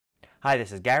Hi,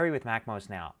 this is Gary with MacMost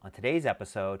Now. On today's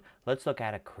episode, let's look at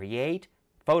how to create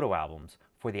photo albums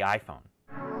for the iPhone.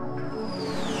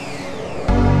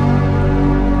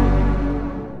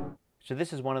 So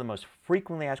this is one of the most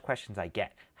frequently asked questions I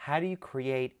get. How do you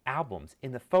create albums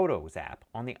in the Photos app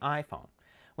on the iPhone?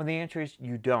 Well, the answer is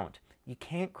you don't. You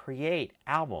can't create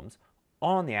albums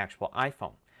on the actual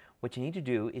iPhone. What you need to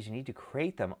do is you need to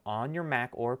create them on your Mac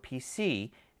or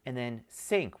PC and then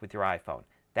sync with your iPhone.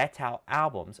 That's how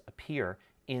albums appear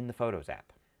in the Photos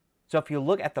app. So if you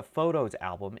look at the Photos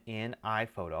album in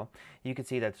iPhoto, you can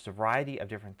see that there's a variety of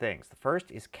different things. The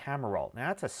first is camera roll. Now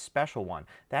that's a special one.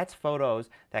 That's photos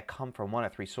that come from one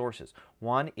of three sources.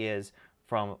 One is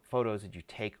from photos that you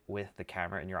take with the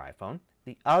camera in your iPhone.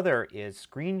 The other is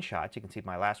screenshots. You can see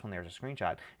my last one there is a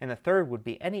screenshot. And the third would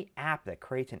be any app that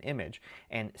creates an image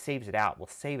and saves it out, will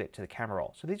save it to the camera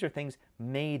roll. So these are things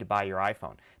made by your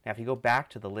iPhone. Now if you go back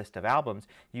to the list of albums,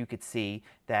 you could see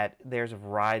that there's a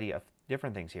variety of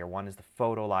different things here. One is the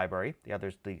photo library. The other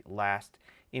is the last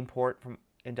import from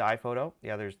into iPhoto. The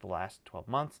other is the last 12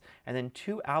 months. And then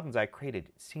two albums I created,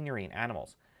 scenery and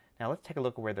animals. Now let's take a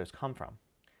look at where those come from.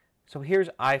 So here's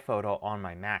iPhoto on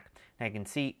my Mac. Now you can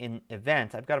see in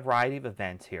events, I've got a variety of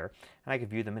events here, and I can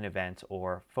view them in events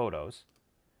or photos.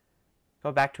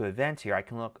 Go back to events here, I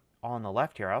can look on the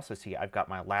left here. I also see I've got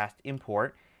my last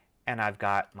import, and I've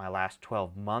got my last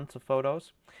 12 months of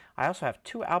photos. I also have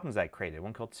two albums I created,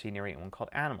 one called Scenery and one called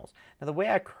Animals. Now the way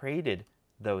I created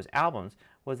those albums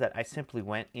was that I simply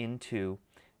went into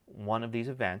one of these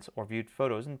events or viewed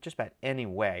photos in just about any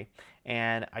way,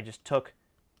 and I just took,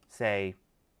 say,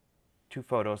 two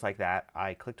photos like that.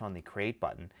 I clicked on the create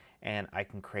button and I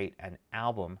can create an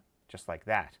album just like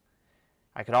that.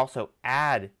 I could also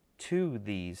add to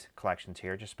these collections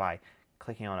here just by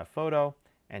clicking on a photo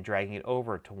and dragging it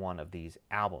over to one of these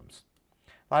albums.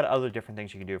 A lot of other different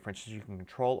things you can do. For instance, you can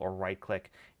control or right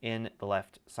click in the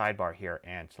left sidebar here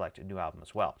and select a new album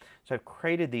as well. So I've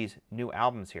created these new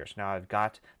albums here. So now I've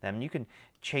got them. You can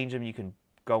change them. You can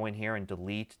go in here and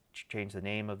delete, change the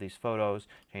name of these photos,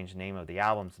 change the name of the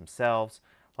albums themselves.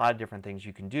 A lot of different things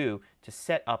you can do to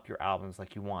set up your albums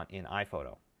like you want in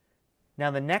iPhoto.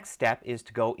 Now the next step is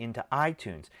to go into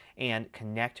iTunes and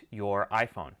connect your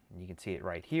iPhone. You can see it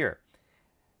right here.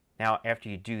 Now after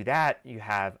you do that, you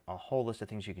have a whole list of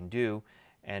things you can do,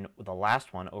 and the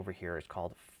last one over here is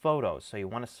called Photos. So you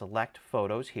want to select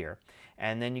Photos here,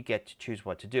 and then you get to choose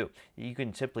what to do. You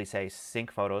can simply say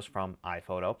sync photos from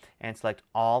iPhoto and select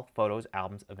all photos,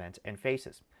 albums, events, and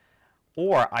faces.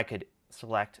 Or I could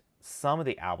select some of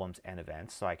the albums and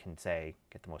events, so I can say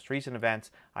get the most recent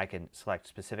events. I can select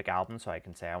specific albums, so I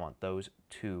can say I want those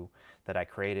two that I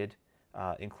created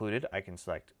included. I can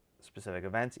select specific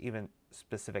events, even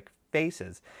specific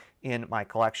faces in my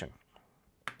collection.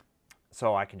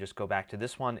 So I can just go back to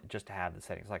this one just to have the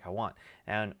settings like I want.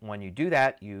 And when you do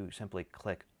that, you simply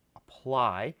click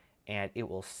apply and it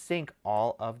will sync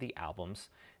all of the albums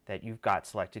that you've got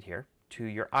selected here to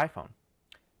your iPhone.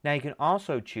 Now you can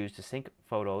also choose to sync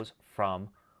photos from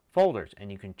folders, and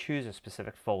you can choose a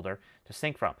specific folder to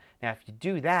sync from. Now if you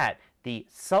do that, the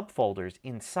subfolders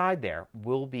inside there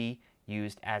will be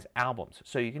used as albums.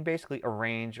 So you can basically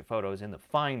arrange photos in the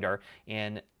Finder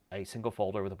in a single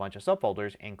folder with a bunch of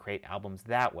subfolders and create albums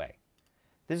that way.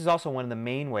 This is also one of the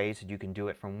main ways that you can do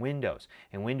it from Windows.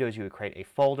 In Windows you would create a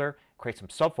folder, create some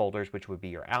subfolders which would be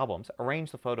your albums,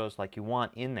 arrange the photos like you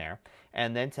want in there,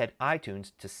 and then set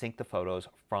iTunes to sync the photos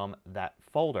from that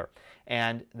folder.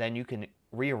 And then you can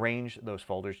rearrange those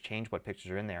folders, change what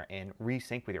pictures are in there, and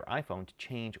resync with your iPhone to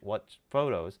change what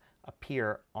photos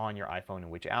appear on your iPhone and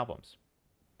which albums.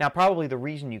 Now probably the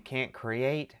reason you can't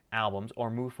create albums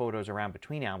or move photos around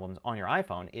between albums on your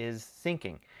iPhone is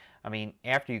syncing. I mean,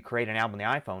 after you create an album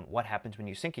on the iPhone, what happens when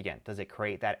you sync again? Does it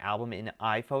create that album in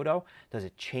iPhoto? Does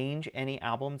it change any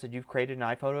albums that you've created in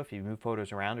iPhoto if you move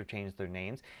photos around or change their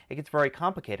names? It gets very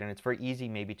complicated, and it's very easy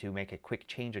maybe to make a quick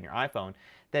change on your iPhone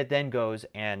that then goes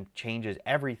and changes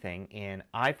everything in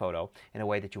iPhoto in a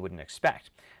way that you wouldn't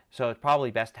expect. So it's probably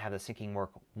best to have the syncing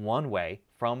work one way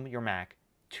from your Mac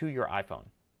to your iPhone.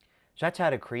 So that's how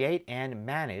to create and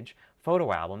manage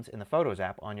photo albums in the Photos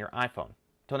app on your iPhone.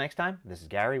 Until next time, this is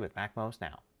Gary with MacMost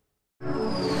Now.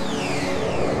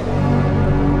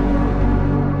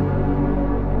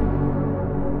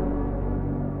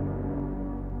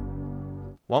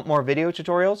 Want more video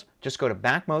tutorials? Just go to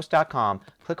MacMost.com,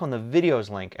 click on the videos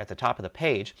link at the top of the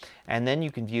page, and then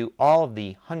you can view all of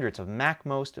the hundreds of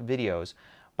MacMost videos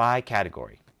by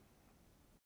category.